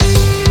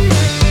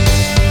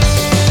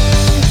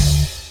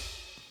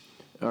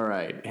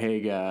Hey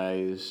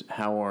guys,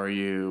 how are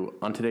you?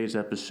 On today's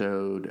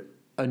episode,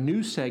 another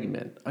new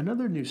segment.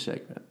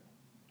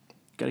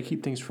 Got to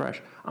keep things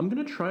fresh. I'm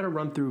going to try to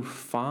run through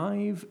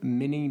 5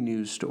 mini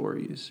news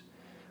stories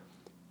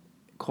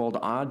called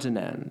Odds and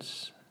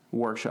Ends,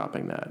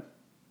 workshopping that.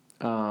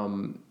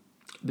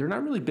 They're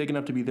not really big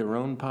enough to be their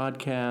own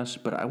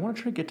podcast, but I want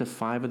to try to get to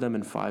 5 of them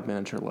in 5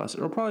 minutes or less.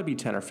 It'll probably be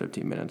 10 or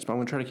 15 minutes, but I'm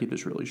going to try to keep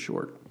this really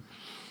short.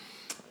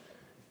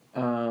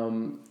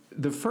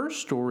 The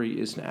first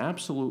story is an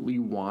absolutely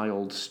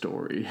wild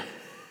story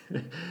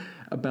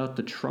about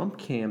the Trump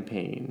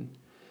campaign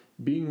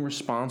being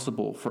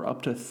responsible for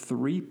up to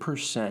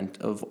 3%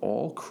 of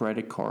all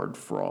credit card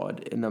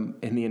fraud in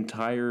the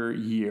entire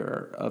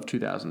year of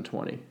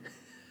 2020.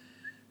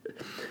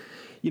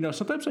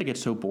 Sometimes I get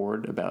so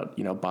bored about,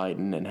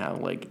 Biden and how,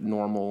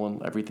 normal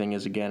and everything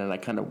is again,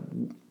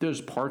 and there's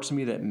parts of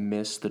me that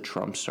miss the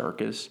Trump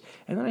circus,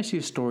 and then I see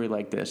a story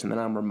like this, and then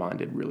I'm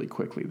reminded really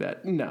quickly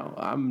that, no,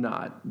 I'm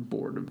not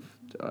bored of,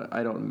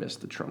 I don't miss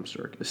the Trump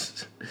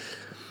circus.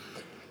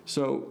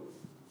 So,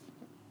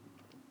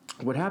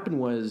 what happened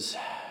was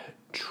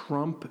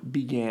Trump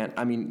began,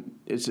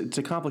 it's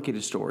a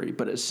complicated story,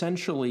 but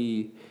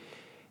essentially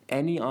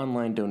any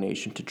online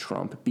donation to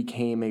Trump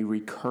became a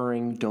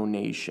recurring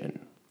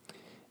donation.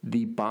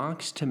 The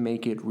box to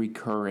make it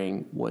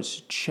recurring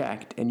was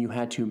checked, and you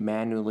had to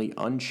manually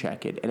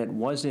uncheck it, and it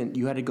wasn't,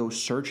 you had to go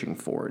searching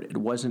for it. It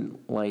wasn't,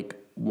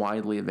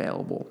 widely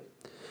available.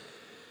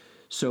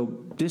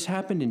 So this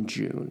happened in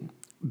June.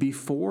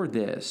 Before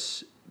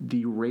this,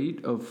 the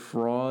rate of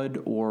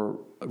fraud or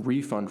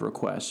refund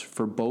requests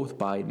for both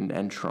Biden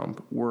and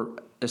Trump were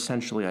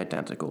essentially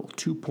identical,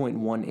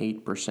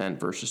 2.18%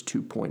 versus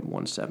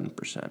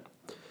 2.17%.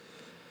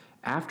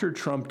 After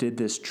Trump did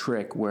this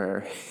trick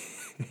where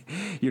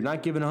you're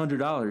not giving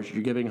 $100,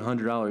 you're giving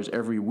 $100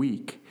 every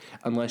week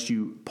unless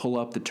you pull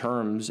up the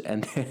terms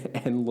and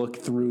look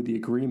through the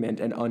agreement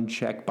and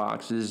uncheck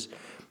boxes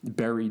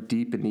buried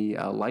deep in the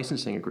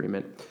licensing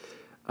agreement.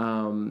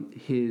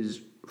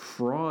 His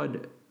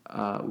fraud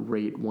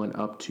rate went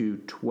up to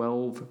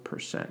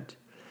 12%.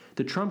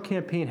 The Trump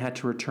campaign had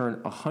to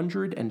return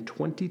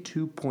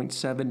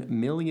 $122.7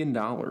 million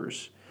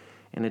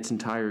in its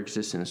entire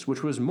existence,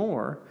 which was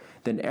more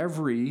than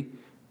every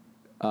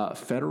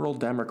federal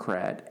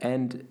Democrat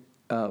and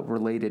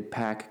related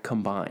PAC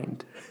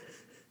combined.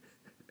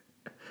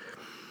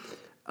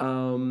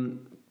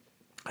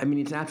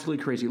 It's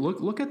absolutely crazy.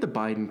 Look at the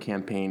Biden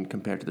campaign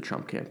compared to the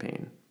Trump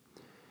campaign.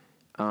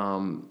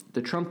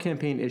 The Trump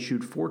campaign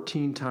issued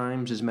 14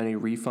 times as many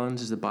refunds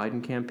as the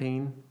Biden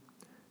campaign.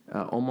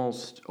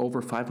 Almost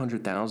over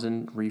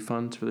 500,000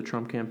 refunds for the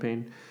Trump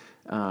campaign.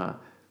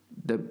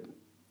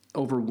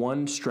 Over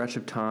one stretch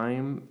of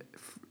time,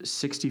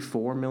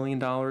 $64 million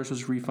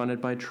was refunded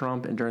by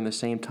Trump, and during the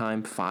same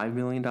time, $5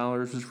 million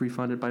was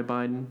refunded by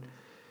Biden.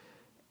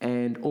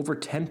 And over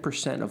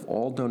 10% of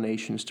all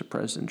donations to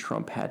President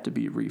Trump had to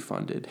be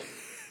refunded.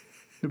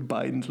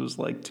 Biden's was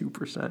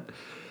 2%.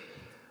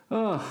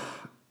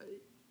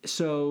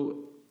 So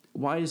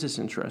why is this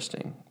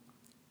interesting?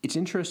 It's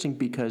interesting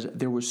because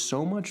there was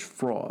so much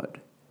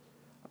fraud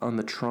on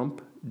the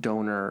Trump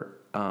donor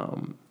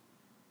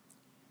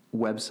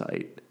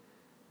website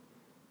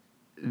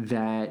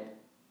that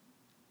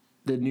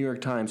the New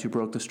York Times, who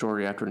broke the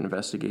story after an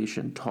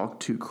investigation,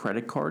 talked to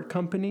credit card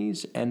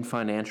companies and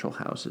financial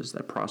houses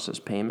that process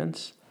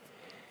payments.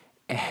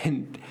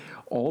 And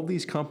all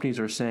these companies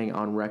are saying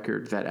on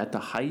record that at the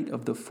height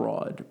of the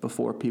fraud,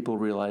 before people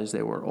realized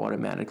they were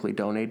automatically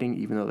donating,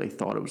 even though they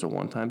thought it was a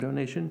one-time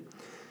donation,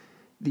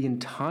 the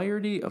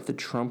entirety of the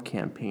Trump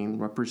campaign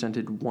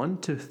represented 1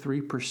 to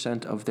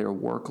 3% of their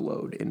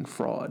workload in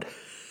fraud.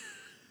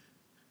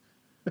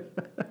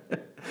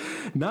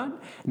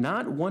 Not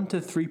 1 to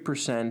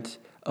 3%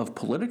 of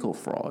political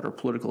fraud or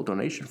political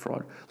donation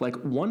fraud.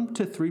 1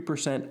 to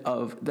 3%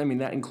 of,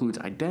 that includes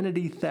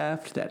identity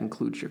theft, that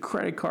includes your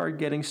credit card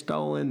getting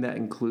stolen, that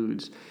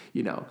includes,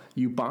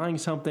 you buying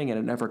something and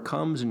it never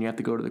comes and you have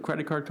to go to the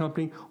credit card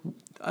company.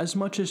 As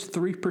much as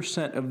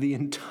 3% of the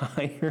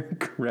entire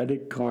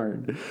credit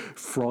card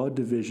fraud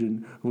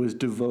division was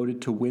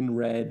devoted to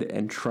WinRed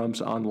and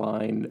Trump's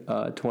online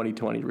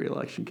 2020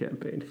 re-election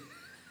campaign.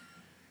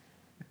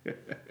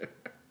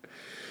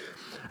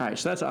 All right,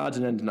 so that's odds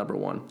and ends number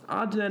 1.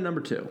 Odds and end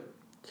number 2.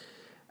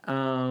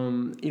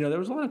 There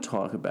was a lot of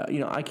talk about,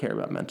 I care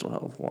about mental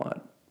health a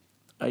lot.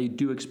 I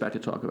do expect to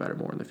talk about it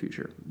more in the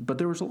future. But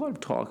there was a lot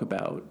of talk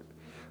about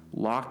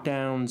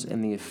lockdowns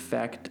and the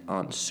effect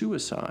on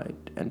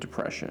suicide and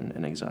depression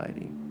and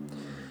anxiety.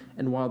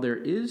 And while there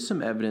is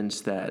some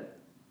evidence that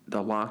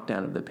the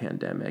lockdown of the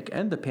pandemic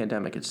and the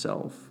pandemic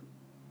itself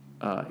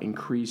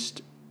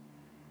increased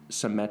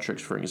some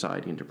metrics for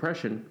anxiety and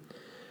depression,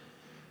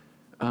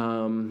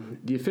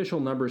 the official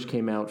numbers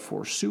came out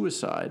for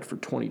suicide for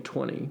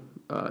 2020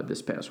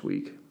 this past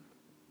week.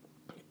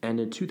 And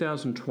in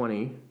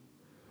 2020,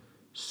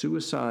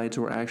 suicides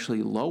were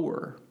actually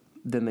lower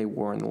than they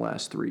were in the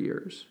last 3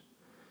 years.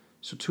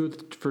 So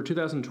for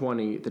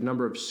 2020, the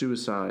number of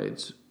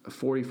suicides,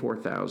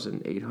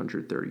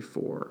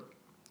 44,834.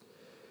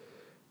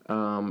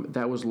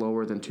 That was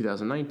lower than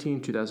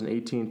 2019,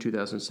 2018,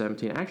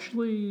 2017.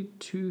 Actually,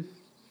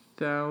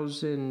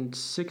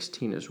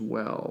 2016 as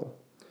well.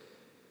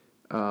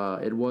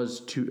 It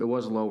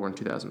was lower in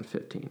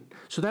 2015.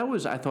 So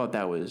I thought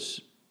that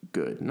was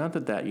good. Not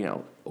that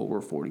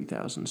over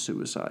 40,000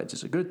 suicides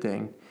is a good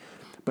thing,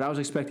 but I was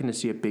expecting to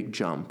see a big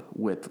jump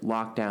with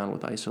lockdown,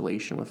 with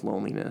isolation, with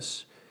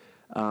loneliness.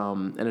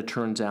 And it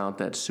turns out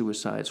that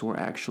suicides were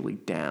actually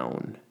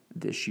down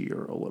this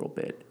year a little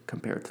bit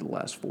compared to the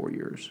last 4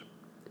 years.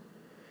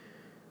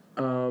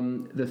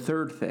 The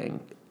third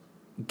thing,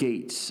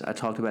 Gates. I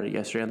talked about it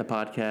yesterday on the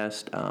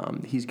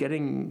podcast. He's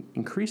getting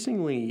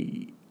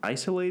increasingly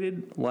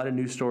isolated. A lot of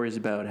news stories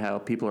about how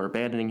people are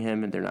abandoning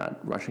him and they're not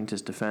rushing to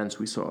his defense.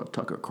 We saw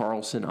Tucker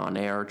Carlson on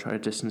air trying to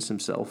distance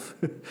himself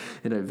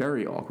in a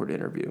very awkward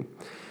interview.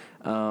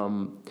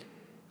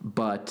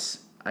 But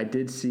I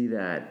did see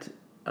that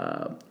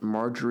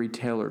Marjorie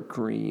Taylor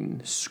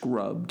Greene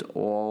scrubbed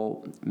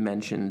all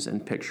mentions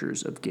and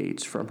pictures of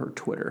Gates from her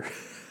Twitter.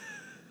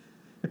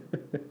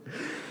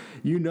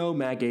 You know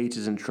Matt Gaetz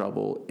is in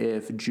trouble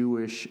if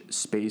Jewish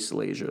space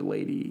laser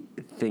lady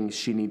thinks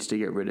she needs to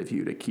get rid of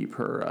you to keep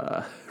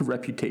her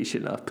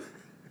reputation up.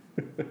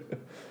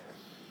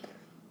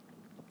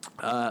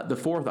 The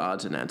fourth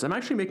odds and ends. I'm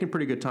actually making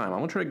pretty good time. I'm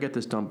going to try to get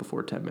this done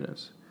before 10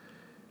 minutes.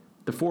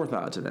 The fourth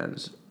odds and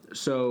ends.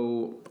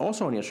 So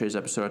also on yesterday's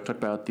episode, I talked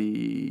about at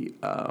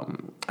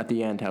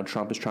the end how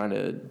Trump is trying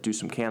to do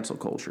some cancel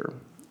culture,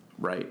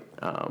 right?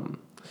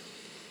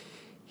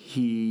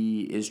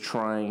 He is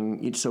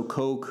trying. So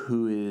Koch,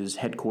 who is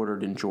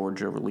headquartered in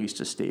Georgia, released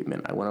a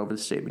statement. I went over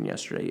the statement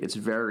yesterday. It's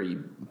very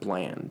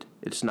bland.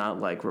 It's not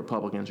like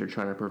Republicans are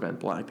trying to prevent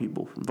black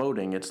people from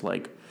voting. It's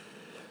like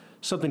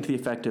something to the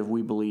effect of,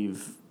 we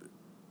believe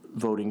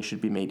voting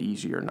should be made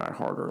easier, not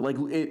harder. Like,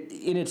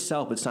 in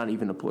itself, it's not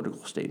even a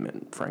political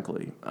statement,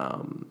 frankly.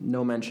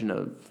 No mention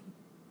of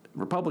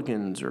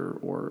Republicans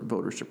or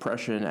voter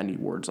suppression, any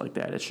words like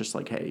that. It's just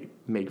like, hey,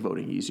 make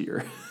voting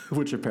easier,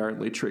 which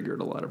apparently triggered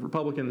a lot of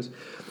Republicans.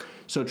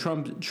 So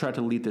Trump tried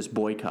to lead this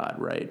boycott,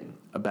 right,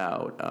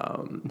 about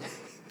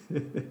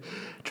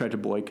tried to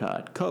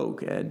boycott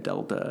Coke and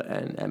Delta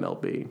and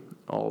MLB,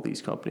 all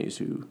these companies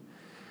who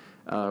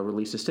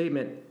released a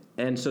statement.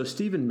 And so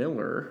Stephen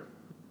Miller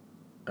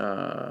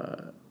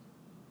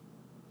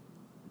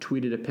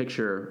tweeted a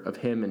picture of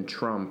him and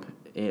Trump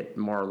at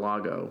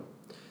Mar-a-Lago.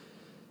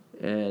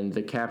 And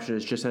the caption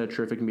is, "Just had a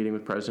terrific meeting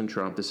with President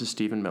Trump." This is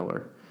Stephen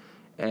Miller.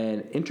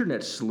 And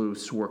internet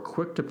sleuths were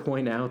quick to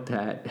point out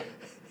that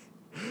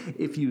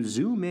if you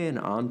zoom in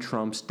on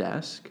Trump's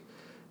desk,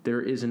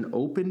 there is an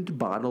opened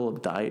bottle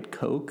of Diet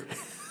Coke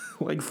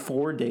like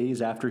 4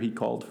 days after he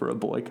called for a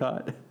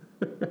boycott.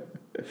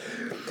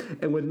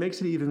 And what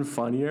makes it even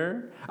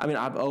funnier,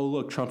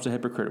 look, Trump's a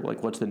hypocrite.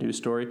 Like, what's the news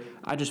story?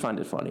 I just find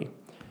it funny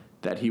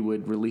that he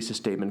would release a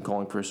statement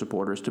calling for his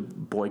supporters to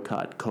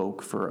boycott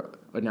Coke for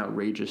an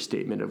outrageous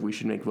statement of we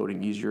should make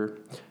voting easier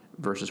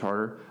versus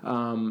harder.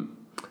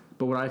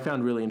 But what I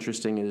found really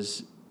interesting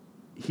is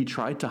he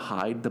tried to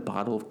hide the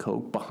bottle of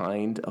Coke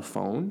behind a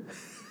phone.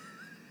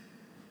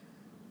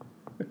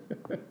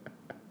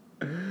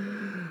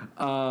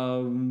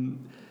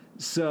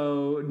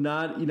 So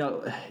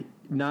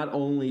not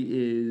only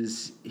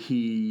is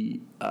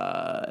he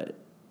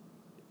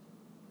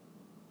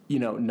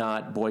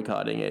not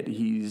boycotting it,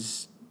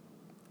 he's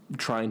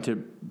trying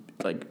to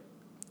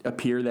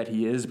appear that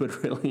he is,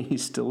 but really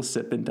he's still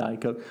sipping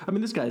Diet Coke. I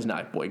mean, this guy's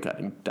not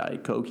boycotting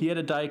Diet Coke. He had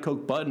a Diet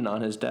Coke button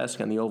on his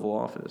desk in the Oval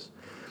Office.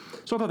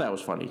 So I thought that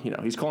was funny.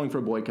 He's calling for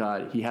a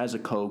boycott. He has a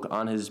Coke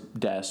on his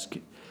desk.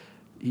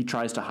 He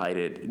tries to hide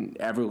it, and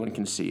everyone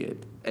can see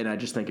it. And I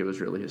just think it was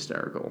really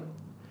hysterical.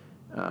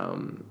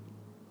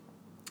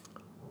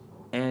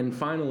 And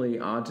finally,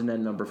 odds and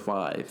end number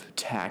 5,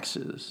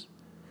 taxes.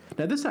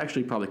 Now, this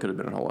actually probably could have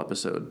been a whole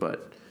episode,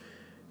 but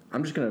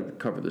I'm just going to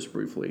cover this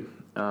briefly.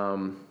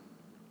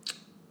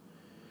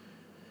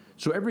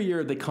 So every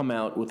year they come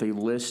out with a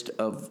list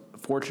of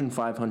Fortune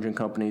 500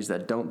 companies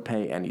that don't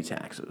pay any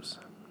taxes.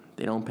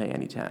 They don't pay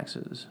any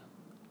taxes.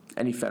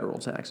 Any federal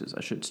taxes,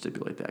 I should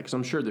stipulate that, because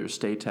I'm sure there's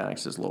state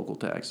taxes, local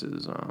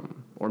taxes,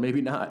 or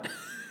maybe not.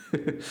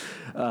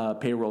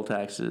 Payroll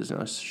taxes,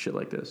 shit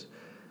like this.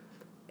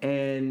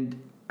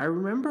 And I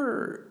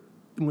remember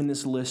when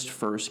this list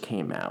first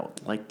came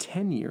out, like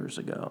 10 years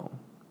ago,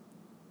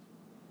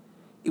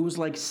 it was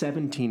like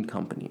 17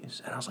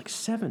 companies. And I was like,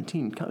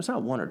 17? It's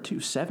not one or two.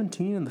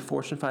 17 in the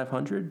Fortune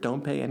 500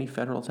 don't pay any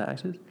federal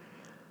taxes?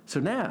 So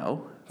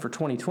now, for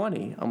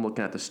 2020, I'm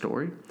looking at the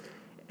story,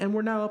 and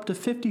we're now up to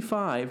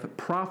 55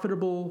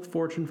 profitable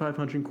Fortune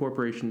 500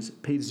 corporations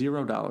paid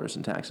 $0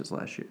 in taxes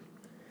last year.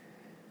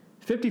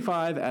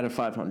 55 out of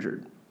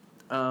 500.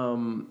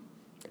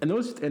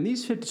 And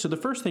these 50, so the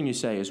first thing you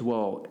say is,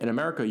 well, in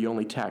America, you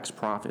only tax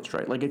profits,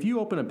 right? Like if you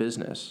open a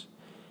business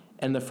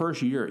and the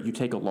first year you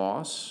take a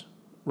loss,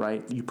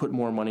 right? You put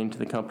more money into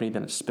the company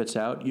than it spits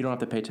out, you don't have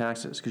to pay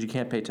taxes because you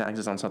can't pay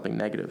taxes on something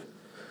negative.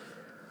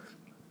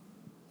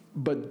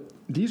 But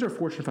these are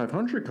Fortune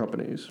 500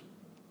 companies,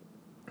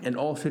 and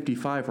all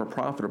 55 are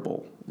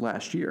profitable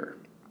last year.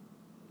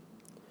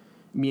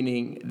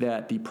 meaning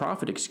that the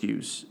profit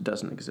excuse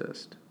doesn't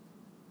exist.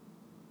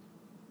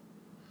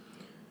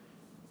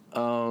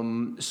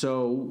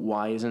 So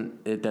why isn't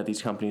it that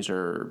these companies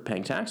are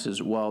paying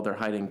taxes? Well, they're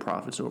hiding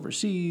profits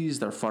overseas.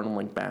 They're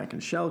funneling back in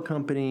shell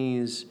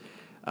companies.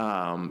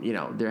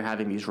 They're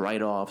having these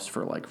write-offs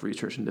for like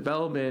research and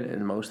development,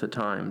 and most of the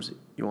times, if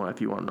you want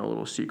to know a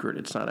little secret,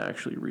 it's not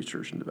actually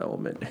research and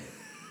development.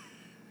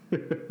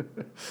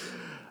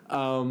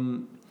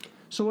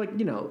 So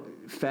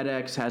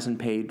FedEx hasn't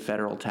paid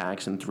federal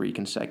tax in 3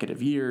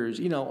 consecutive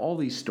years. All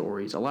these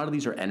stories. A lot of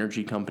these are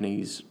energy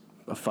companies,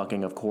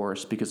 of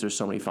course, because there's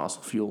so many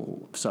fossil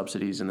fuel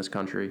subsidies in this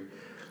country.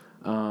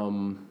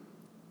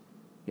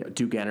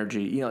 Duke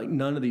Energy.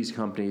 None of these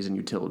companies and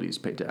utilities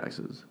pay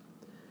taxes.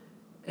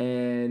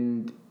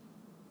 And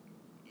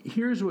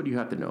here's what you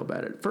have to know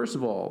about it. First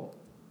of all,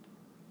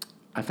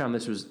 I found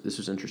this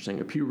was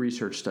interesting. A Pew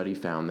Research study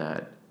found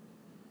that,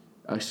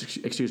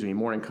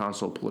 Morning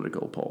Consult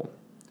political poll.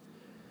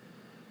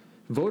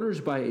 Voters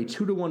by a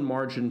 2-to-1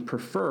 margin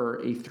prefer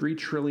a $3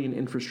 trillion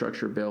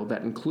infrastructure bill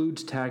that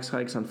includes tax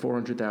hikes on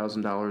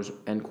 $400,000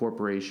 and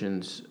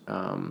corporations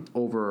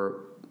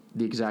over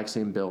the exact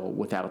same bill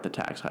without the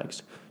tax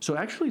hikes. So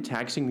actually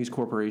taxing these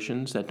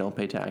corporations that don't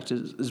pay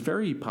taxes is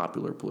very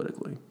popular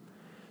politically.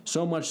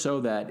 So much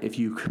so that if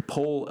you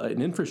poll an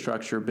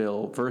infrastructure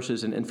bill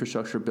versus an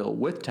infrastructure bill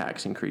with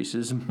tax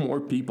increases, more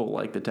people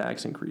like the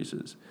tax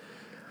increases.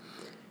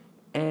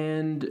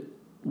 And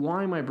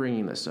why am I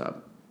bringing this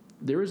up?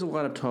 There is a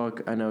lot of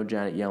talk. I know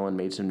Janet Yellen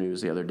made some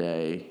news the other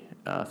day,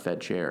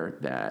 Fed chair,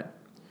 that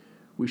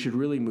we should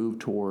really move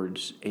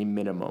towards a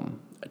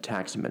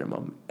tax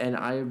minimum. And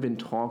I have been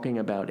talking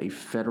about a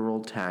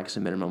federal tax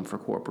minimum for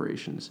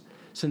corporations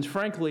since,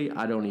 frankly,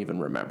 I don't even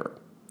remember.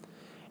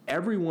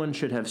 Everyone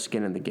should have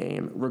skin in the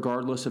game,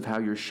 regardless of how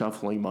you're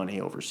shuffling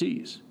money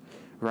overseas,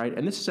 right?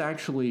 And this is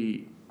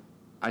actually,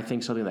 I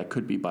think, something that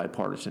could be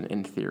bipartisan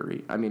in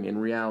theory. I mean, in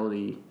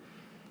reality,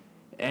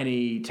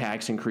 any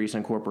tax increase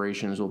on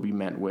corporations will be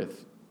met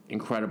with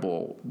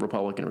incredible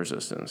Republican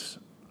resistance.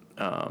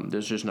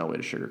 There's just no way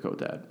to sugarcoat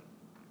that.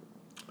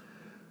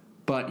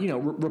 But,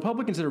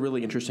 Republicans did a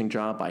really interesting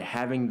job by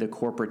having the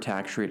corporate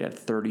tax rate at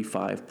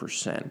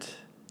 35%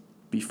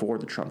 before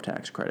the Trump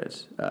tax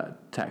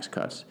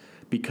cuts,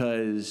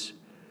 because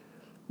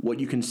what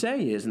you can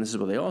say is, and this is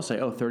what they all say,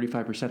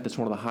 35%, that's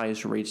one of the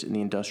highest rates in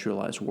the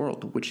industrialized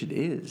world, which it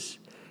is.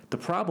 The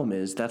problem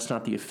is that's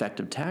not the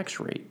effective tax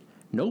rate.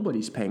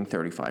 Nobody's paying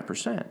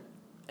 35%.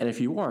 And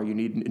if you are, you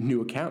need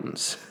new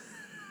accountants.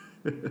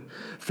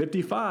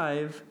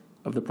 55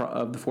 of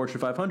the Fortune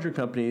 500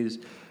 companies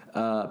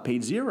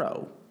paid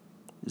zero.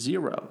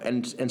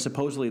 And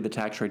supposedly the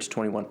tax rate's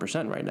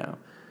 21% right now.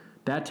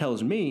 That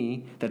tells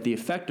me that the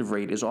effective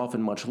rate is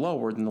often much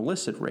lower than the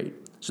listed rate.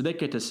 So they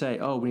get to say,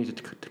 we need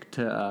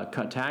to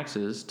cut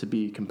taxes to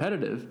be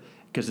competitive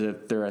because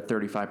they're at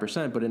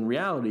 35%. But in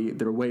reality,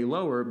 they're way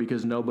lower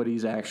because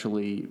nobody's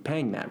actually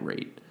paying that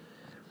rate.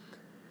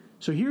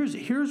 So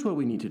here's what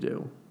we need to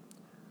do.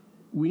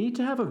 We need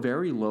to have a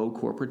very low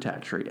corporate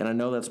tax rate. And I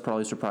know that's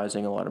probably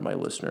surprising a lot of my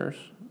listeners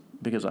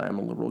because I am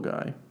a liberal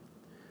guy.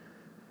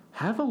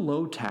 Have a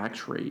low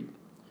tax rate,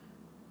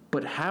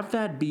 but have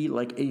that be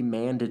like a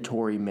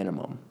mandatory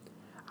minimum.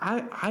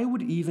 I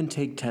would even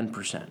take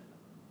 10%.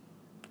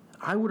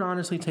 I would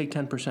honestly take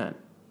 10%.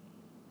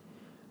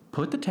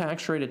 Put the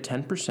tax rate at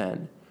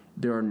 10%.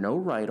 There are no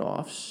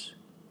write-offs.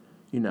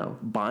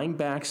 Buying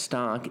back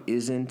stock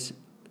isn't,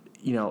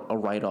 a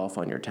write-off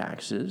on your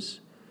taxes.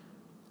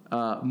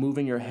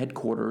 Moving your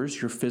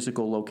headquarters, your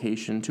physical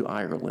location to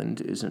Ireland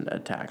isn't a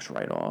tax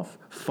write-off.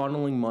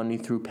 Funneling money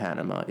through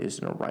Panama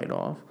isn't a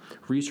write-off.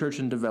 Research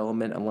and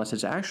development, unless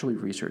it's actually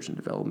research and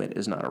development,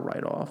 is not a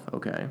write-off,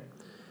 okay?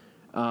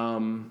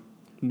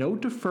 No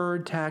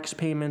deferred tax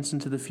payments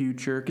into the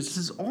future, because this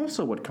is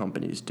also what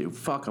companies do.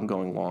 I'm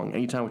going long.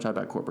 Anytime we talk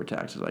about corporate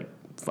taxes, I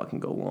fucking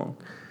go long.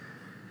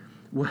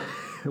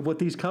 What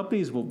these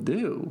companies will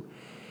do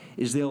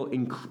is they'll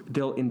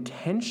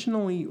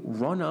intentionally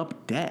run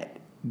up debt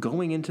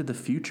going into the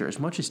future as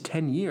much as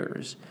 10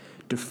 years,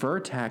 defer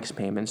tax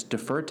payments,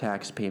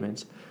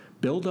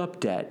 build up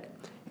debt,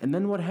 and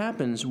then what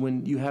happens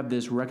when you have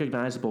this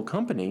recognizable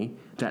company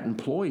that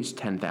employs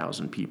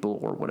 10,000 people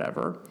or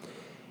whatever,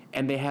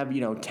 and they have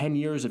 10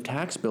 years of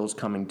tax bills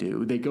coming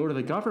due, they go to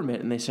the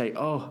government and they say,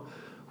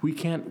 we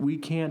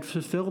can't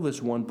fulfill this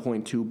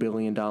 $1.2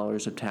 billion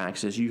of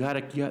taxes. You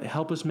gotta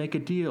help us make a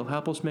deal.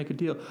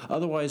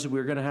 Otherwise,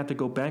 we're going to have to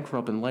go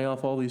bankrupt and lay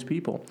off all these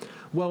people.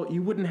 Well,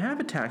 you wouldn't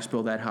have a tax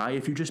bill that high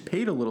if you just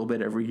paid a little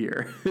bit every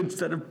year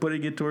instead of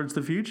putting it towards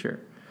the future.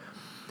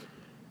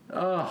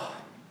 So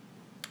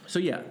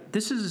yeah,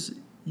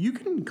 you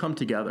can come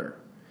together,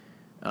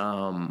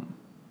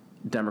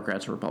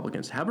 Democrats and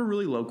Republicans. Have a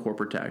really low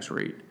corporate tax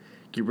rate.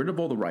 Get rid of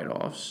all the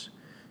write-offs.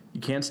 You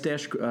can't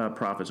stash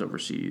profits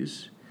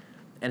overseas.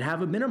 And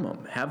have a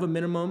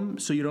minimum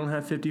so you don't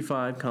have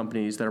 55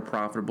 companies that are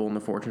profitable in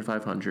the Fortune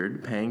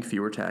 500 paying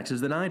fewer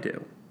taxes than I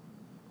do.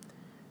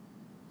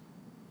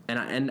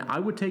 And I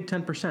would take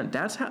 10%.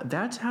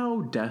 That's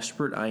how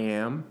desperate I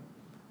am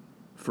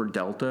for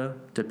Delta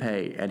to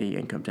pay any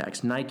income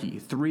tax. Nike,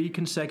 3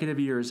 consecutive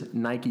years,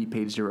 Nike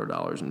paid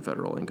 $0 in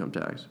federal income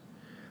tax.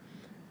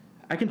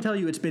 I can tell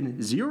you it's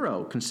been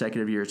 0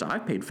 consecutive years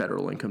I've paid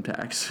federal income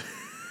tax.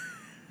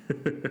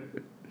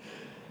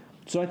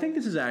 So I think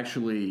this is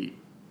actually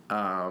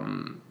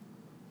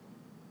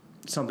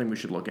something we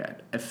should look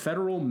at. A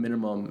federal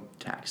minimum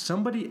tax.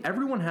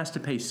 Everyone has to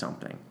pay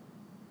something.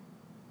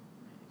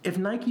 If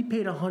Nike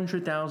paid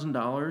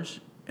 $100,000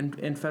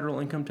 in federal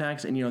income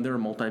tax, and they're a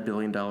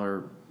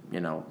multi-billion-dollar,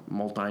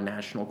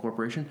 multinational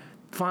corporation,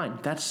 fine,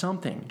 that's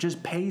something.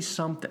 Just pay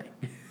something.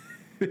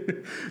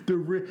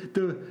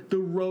 The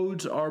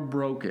roads are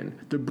broken.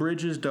 The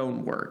bridges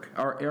don't work.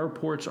 Our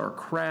airports are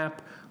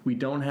crap. We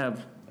don't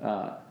have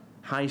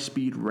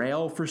high-speed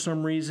rail for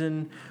some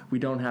reason. We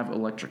don't have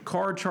electric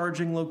car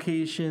charging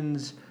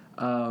locations.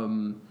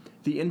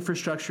 The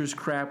infrastructure is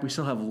crap. We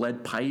still have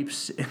lead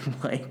pipes in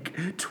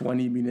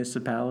 20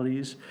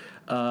 municipalities.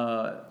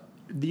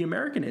 The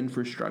American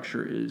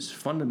infrastructure is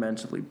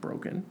fundamentally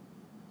broken.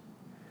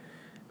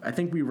 I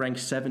think we rank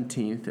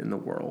 17th in the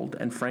world,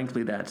 and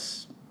frankly,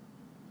 that's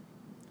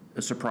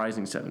a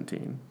surprising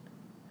 17.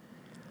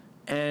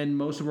 And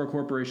most of our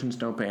corporations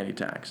don't pay any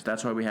tax.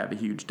 That's why we have a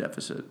huge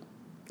deficit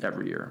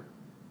every year.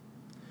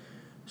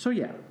 So,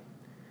 yeah.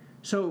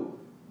 So,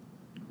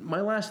 my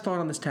last thought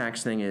on this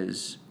tax thing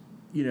is,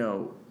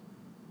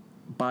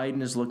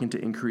 Biden is looking to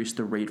increase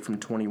the rate from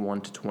 21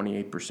 to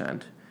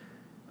 28%.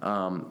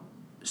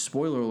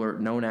 Spoiler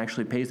alert, no one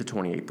actually pays the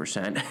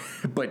 28%,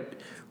 but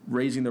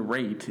raising the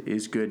rate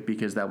is good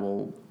because that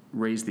will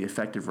raise the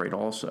effective rate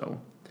also.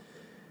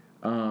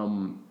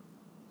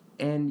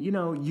 And,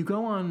 you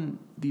go on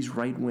these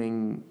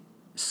right-wing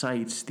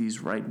sites,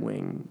 these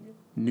right-wing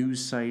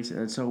news sites,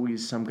 and it's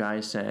always some guy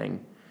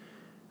saying,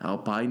 oh,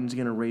 Biden's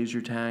going to raise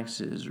your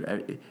taxes.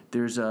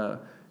 They're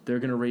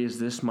going to raise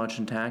this much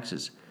in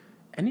taxes.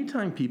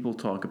 Anytime people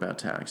talk about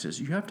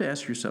taxes, you have to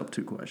ask yourself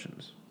 2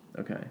 questions,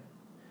 okay?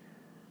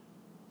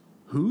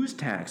 Whose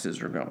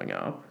taxes are going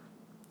up,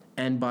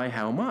 and by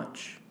how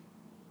much?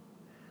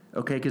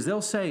 Okay, because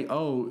they'll say,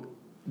 oh,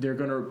 they're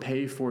going to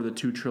pay for the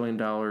 $2 trillion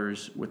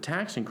with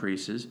tax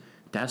increases.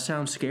 That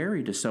sounds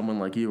scary to someone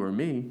like you or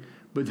me.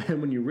 But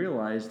then when you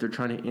realize they're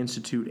trying to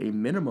institute a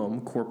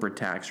minimum corporate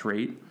tax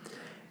rate,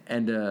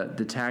 and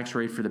the tax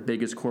rate for the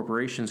biggest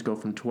corporations go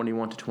from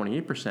 21 to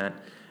 28%,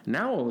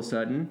 now all of a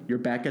sudden you're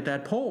back at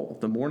that poll,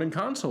 the Morning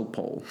Consult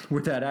poll,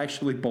 where that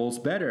actually polls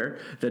better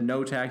than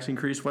no tax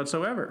increase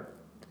whatsoever.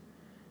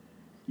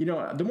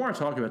 The more I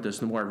talk about this,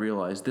 the more I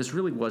realize this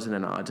really wasn't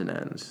an odds and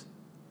ends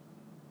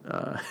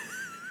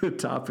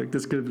topic.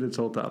 This could have been its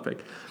whole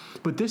topic.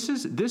 But this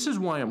is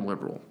why I'm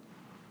liberal.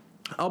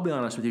 I'll be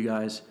honest with you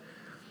guys.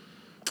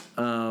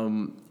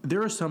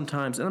 There are some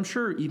times, and I'm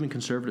sure even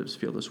conservatives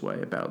feel this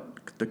way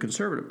about the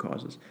conservative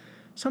causes.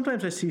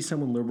 Sometimes I see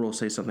someone liberal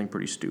say something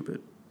pretty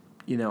stupid.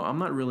 I'm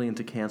not really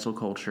into cancel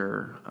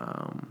culture.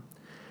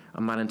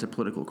 I'm not into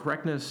political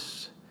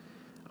correctness.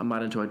 I'm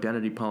not into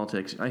identity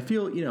politics. I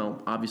feel,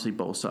 obviously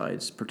both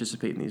sides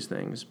participate in these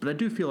things, but I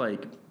do feel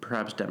like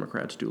perhaps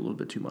Democrats do a little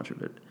bit too much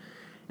of it.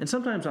 And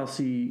sometimes I'll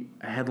see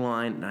a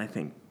headline and I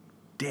think,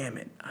 damn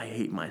it, I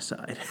hate my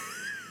side.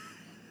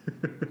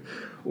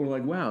 Or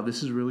like, wow,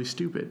 this is really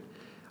stupid.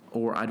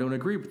 Or I don't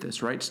agree with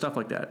this, right? Stuff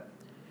like that.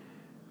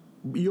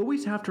 You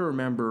always have to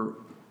remember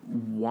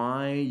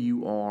why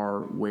you are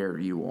where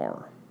you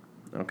are,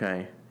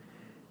 okay?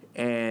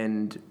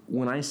 And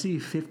when I see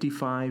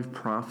 55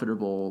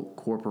 profitable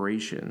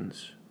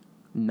corporations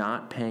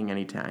not paying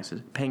any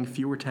taxes, paying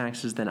fewer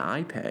taxes than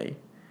I pay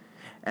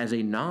as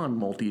a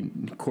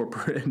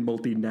non-multi-corporate and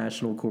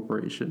multinational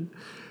corporation,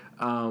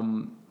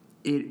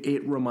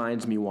 it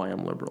reminds me why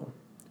I'm liberal.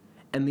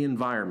 And the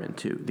environment,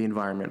 too. The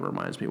environment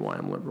reminds me why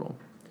I'm liberal.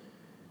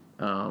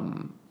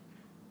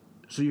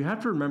 So you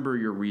have to remember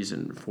your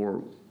reason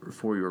for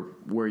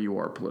where you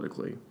are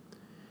politically.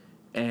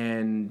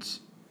 And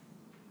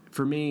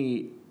for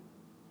me,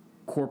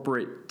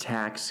 corporate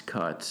tax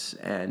cuts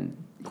and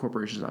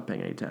corporations not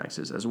paying any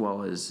taxes, as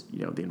well as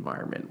the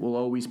environment, will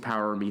always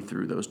power me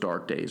through those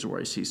dark days where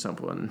I see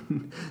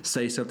someone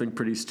say something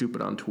pretty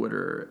stupid on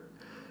Twitter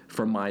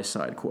from my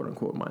side, quote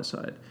unquote, my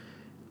side.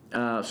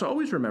 So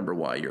always remember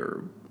why you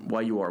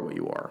are what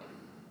you are.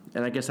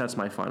 And I guess that's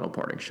my final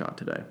parting shot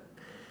today.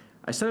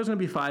 I said it was going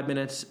to be 5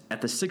 minutes.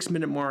 At the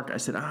 6-minute mark, I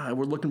said,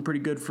 we're looking pretty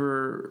good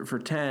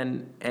for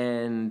 10,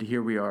 and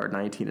here we are,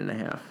 19 and a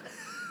half.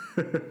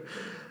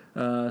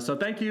 So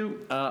thank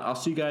you. I'll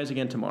see you guys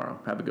again tomorrow.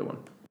 Have a good one.